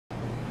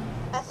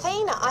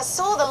Athena, I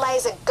saw the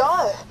laser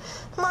go.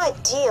 My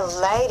dear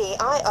lady,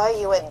 I owe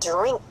you a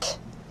drink.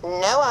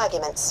 No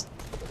arguments.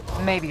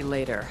 Maybe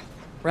later.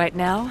 Right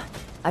now,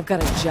 I've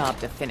got a job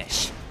to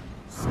finish.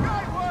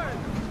 Skyward!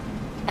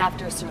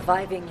 After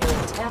surviving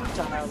your attempt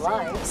on our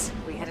lives,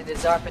 we headed to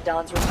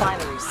Zarpedon's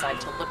refinery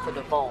site to look for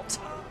the vault.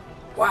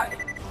 Why?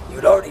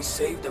 You'd already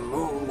saved the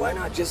moon, why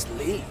not just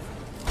leave?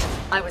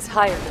 I was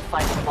hired to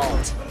find the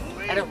vault.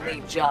 I don't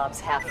leave jobs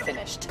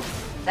half-finished.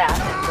 That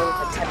and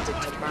Lilith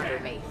attempted to murder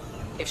me.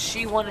 If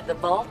she wanted the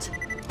vault,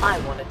 I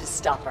wanted to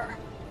stop her.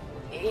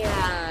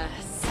 Yeah,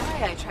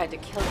 sorry I tried to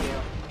kill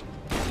you.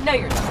 No,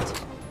 you're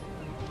not.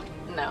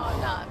 No,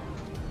 I'm not.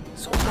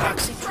 So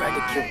Roxy tried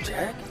to kill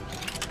Jack?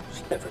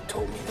 She never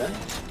told me that.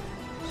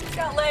 She's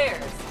got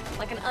layers,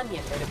 like an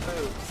onion made of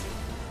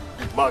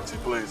boobs. Moxie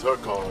plays her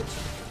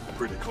cards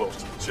pretty close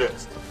to the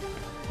chest.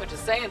 Which is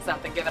saying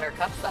something given her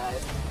cup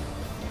size.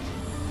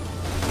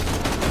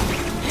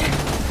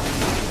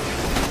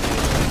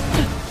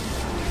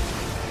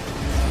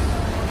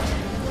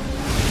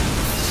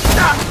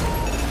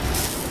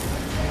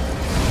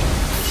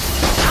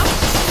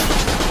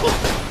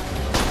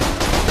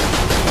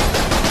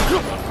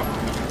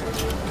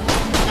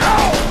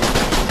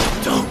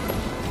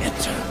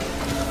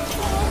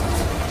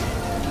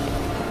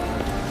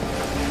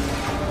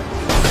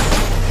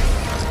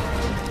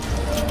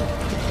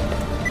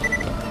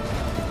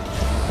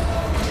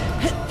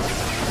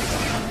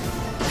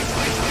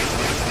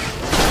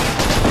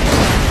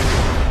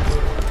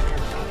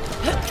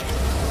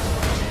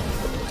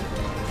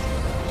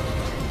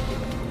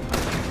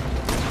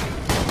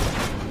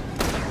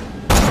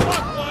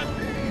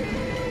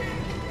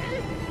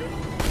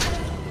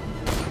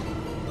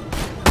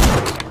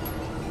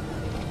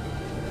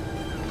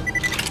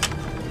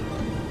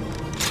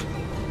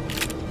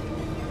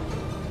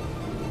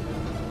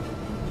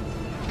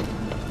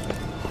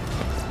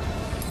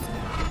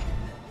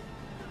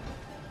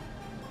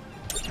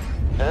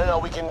 No,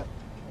 we can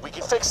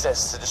fix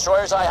this. The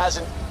destroyer's eye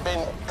hasn't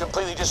been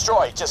completely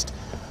destroyed. Just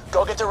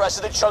go get the rest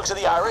of the chunks of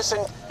the iris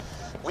and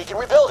we can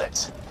rebuild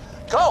it.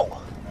 Go!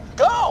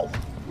 Go!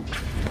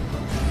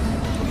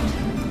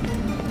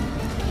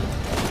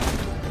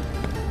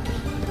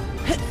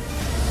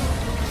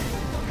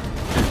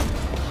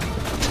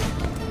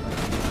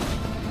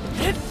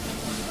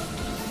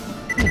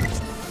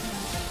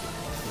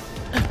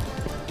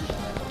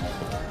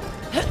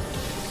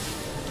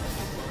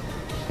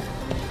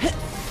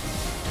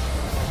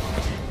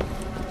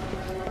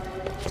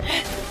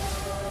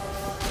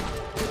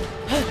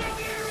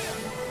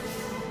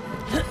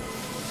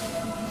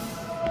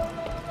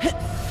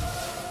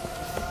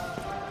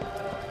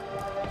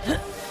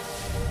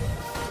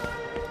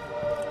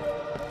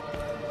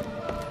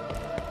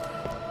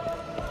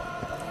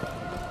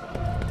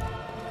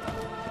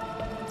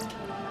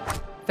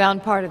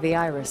 Found part of the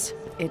iris.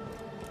 It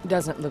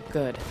doesn't look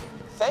good.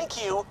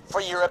 Thank you for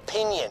your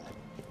opinion.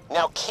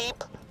 Now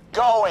keep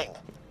going.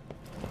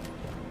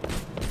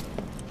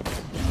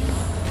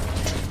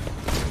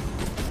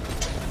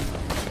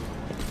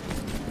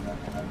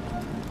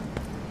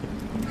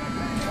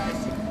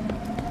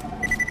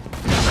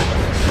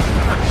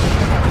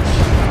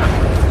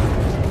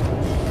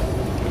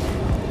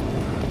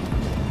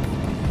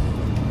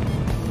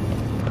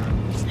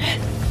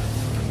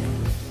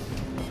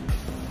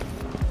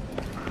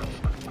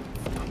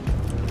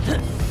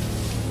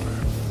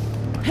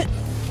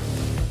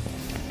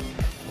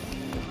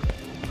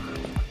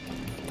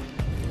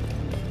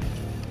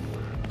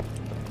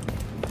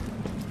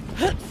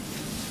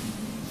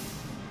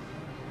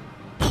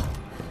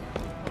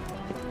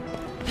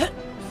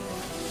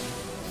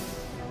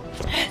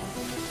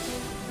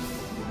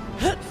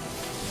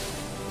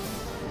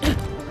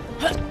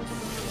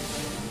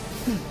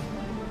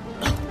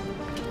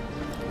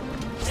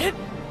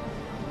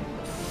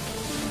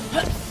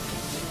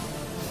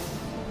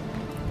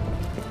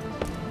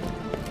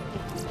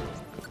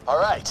 All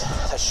right,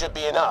 that should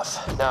be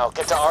enough. Now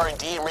get to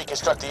R&D and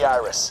reconstruct the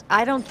iris.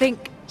 I don't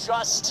think...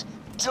 Just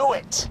do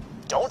it.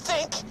 Don't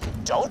think,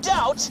 don't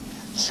doubt,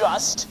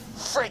 just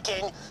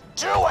freaking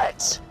do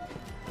it!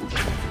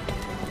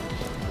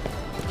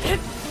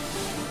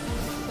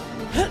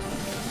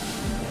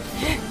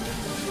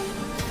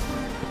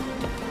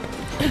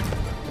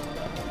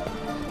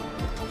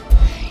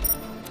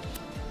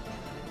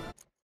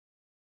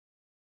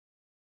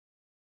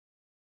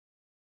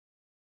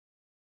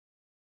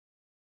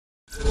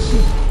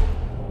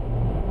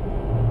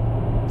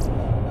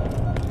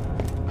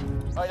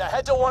 All right, now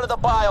head to one of the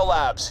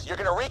biolabs. You're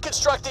gonna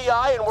reconstruct the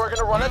eye and we're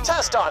gonna run a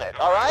test on it,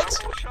 all right?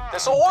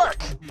 This'll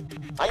work.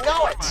 I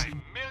know it.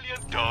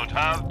 Don't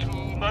have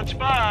too much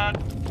fun.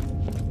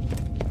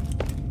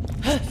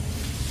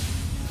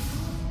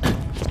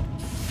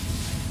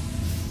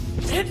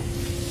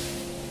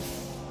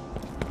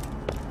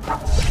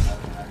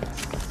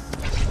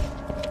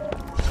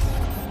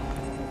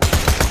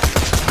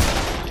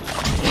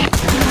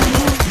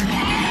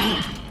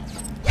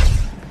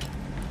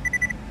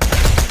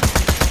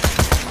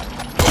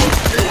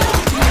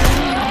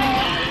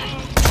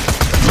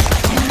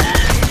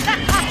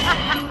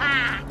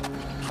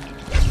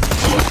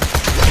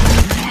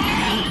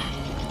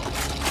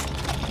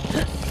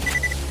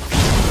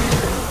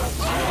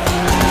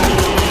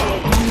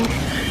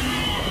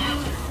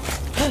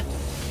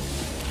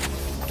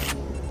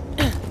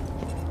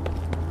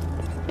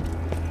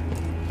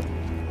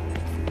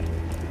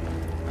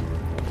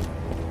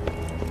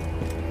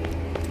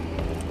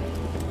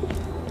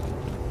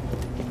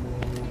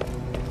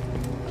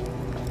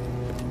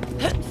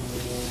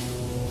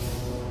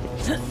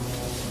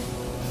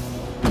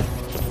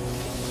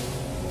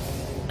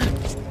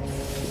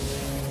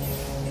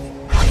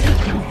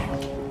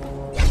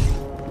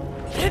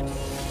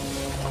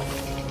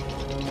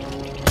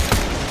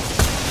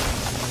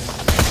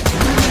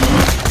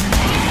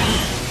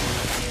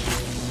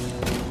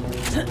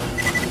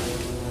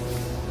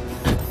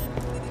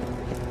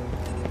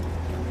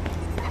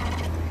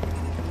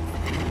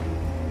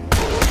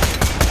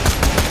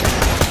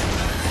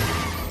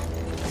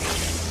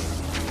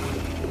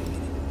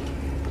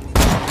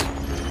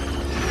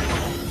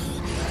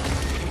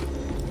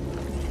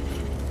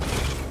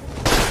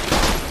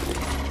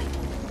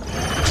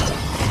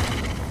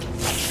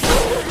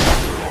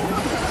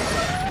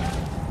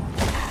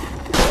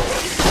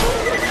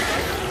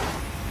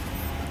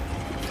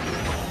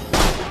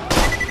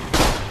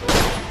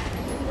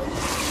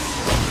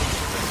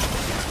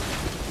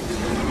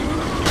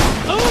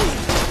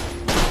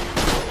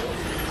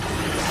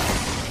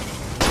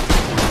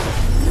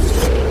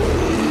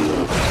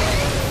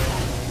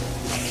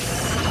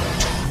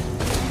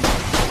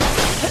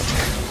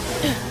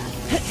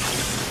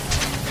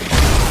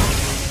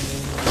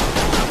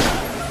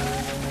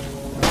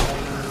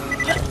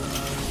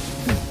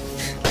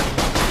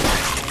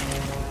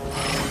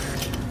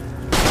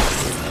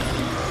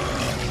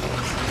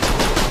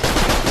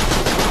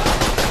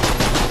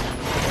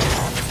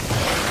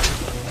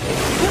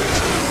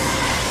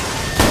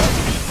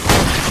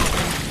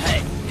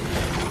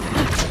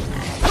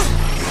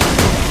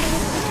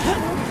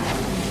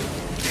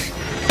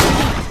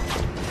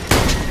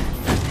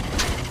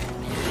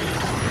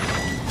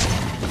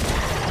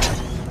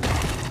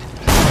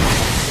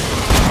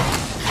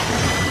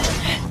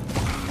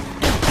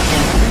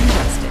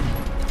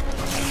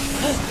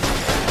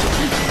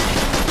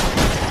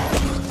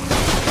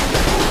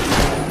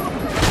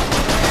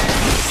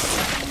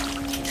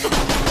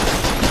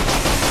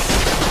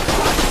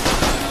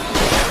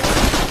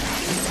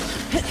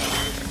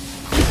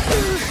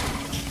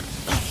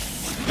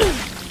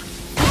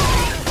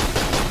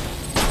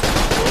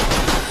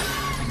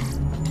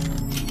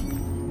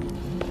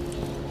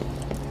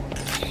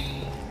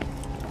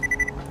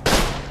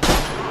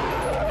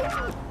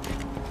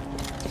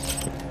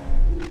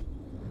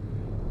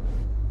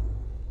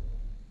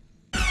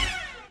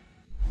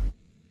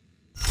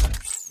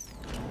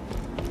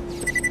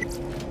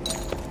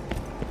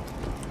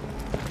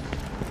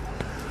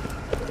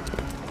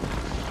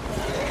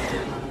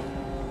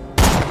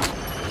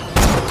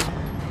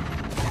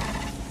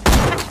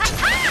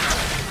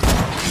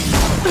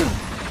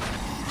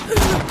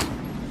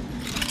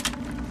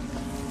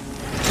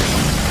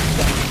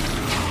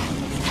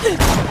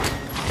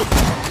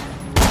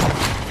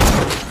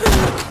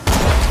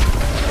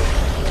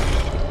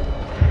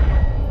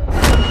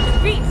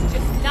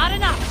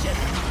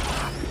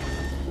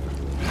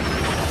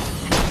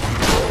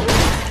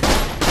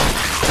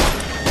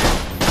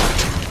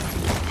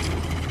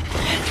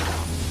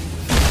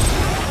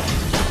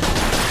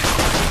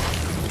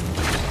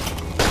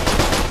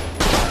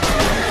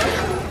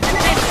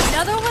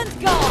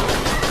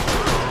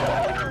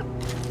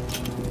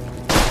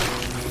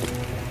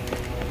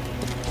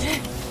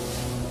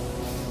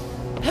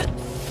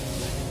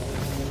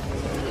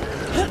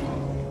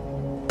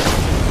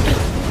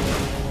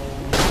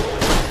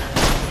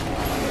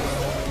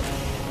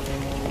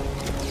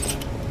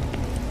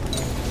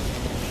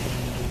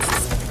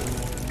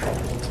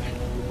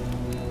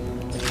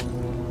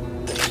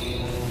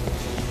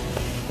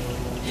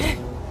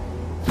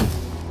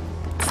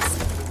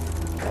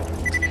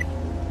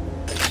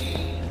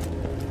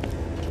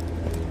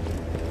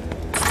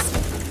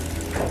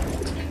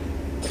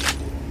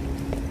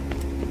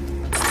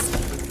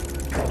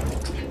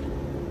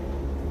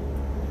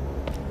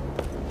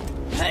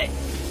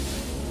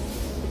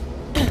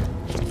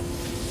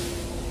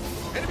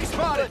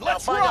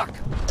 Let's rock!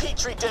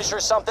 Petri dish or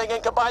something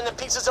and combine the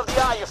pieces of the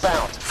eye you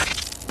found.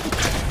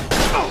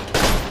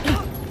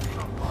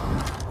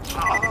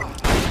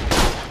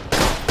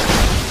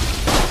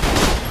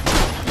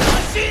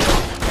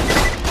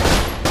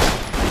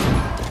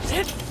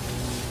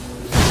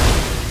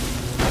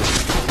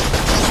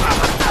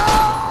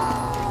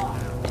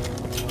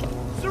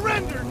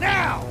 Surrender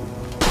now!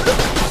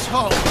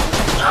 So...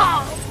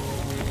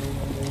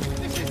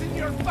 This isn't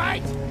your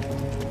fight!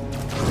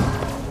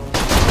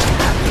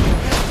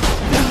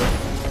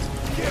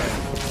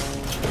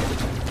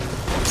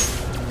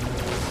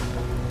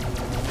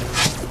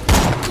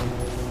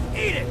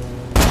 Eat it!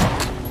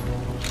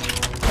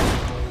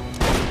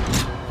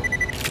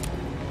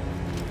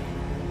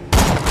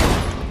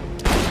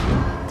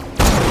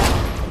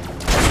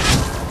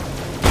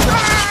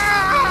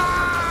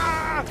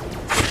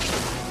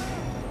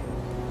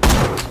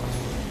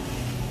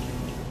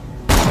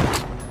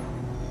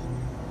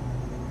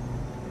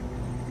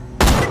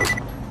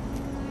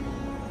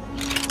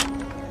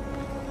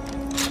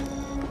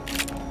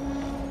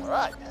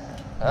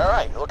 All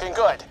right, looking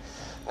good.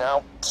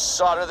 Now,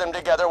 solder them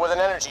together with an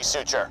energy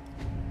suture.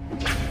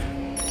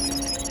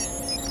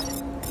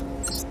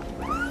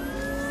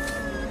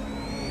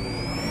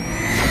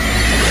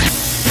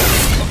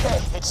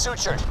 Okay, it's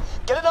sutured.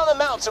 Get it on the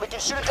mount so we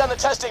can shoot it down the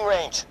testing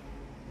range.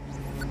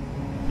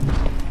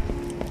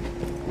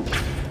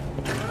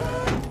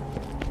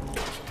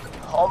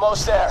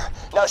 Almost there.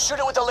 Now shoot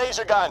it with a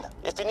laser gun.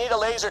 If you need a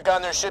laser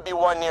gun, there should be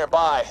one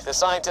nearby. The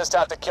scientists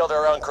have to kill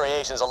their own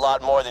creations a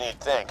lot more than you'd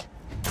think.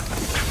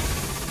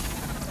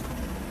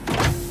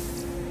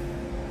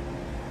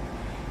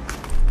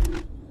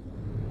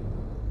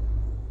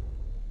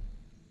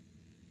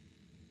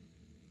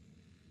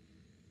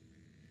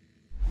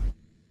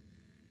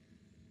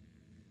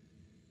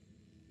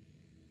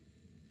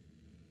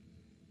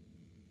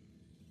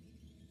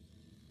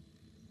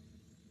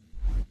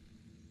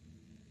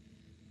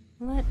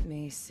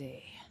 me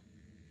see.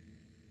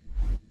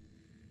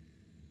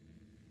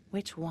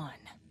 Which one?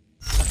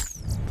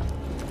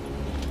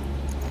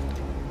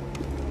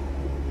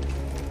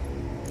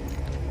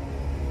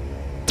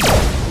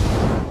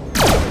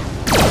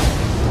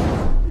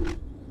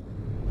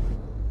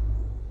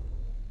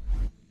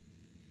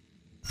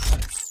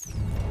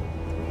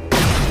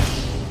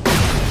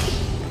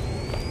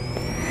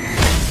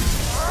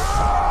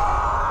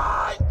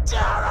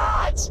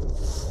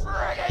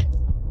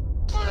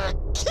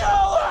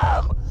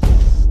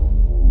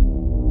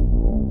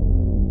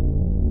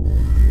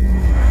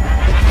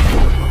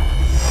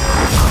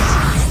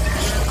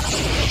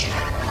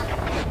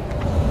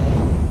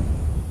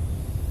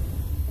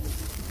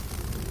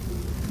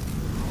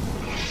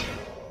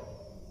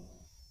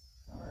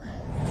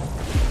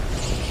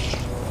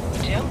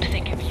 Don't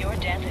think of your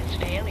death as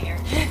failure.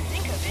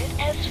 Think of it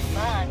as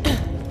fun.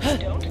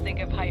 Don't think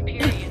of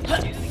Hyperion's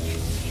new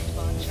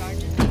respawn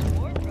charges as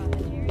war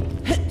profiteering.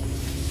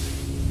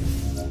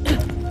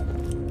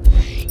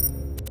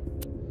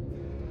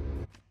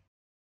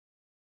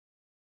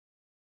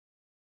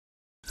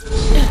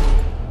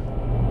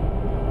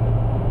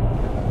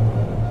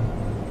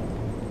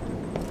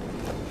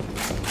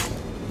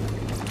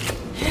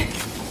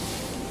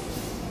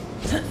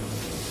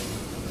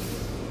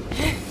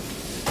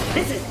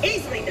 This is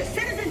easily the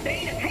Citizen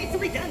Bane of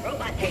hastily done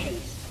robot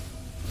Hades.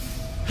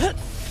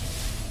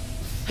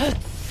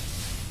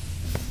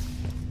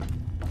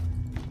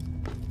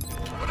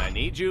 When I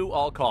need you,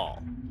 I'll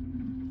call.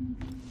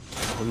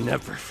 I'll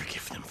never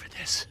forgive them for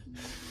this.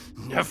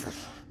 Never.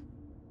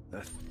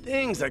 The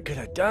things I could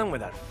have done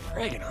with that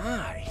friggin'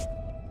 eye.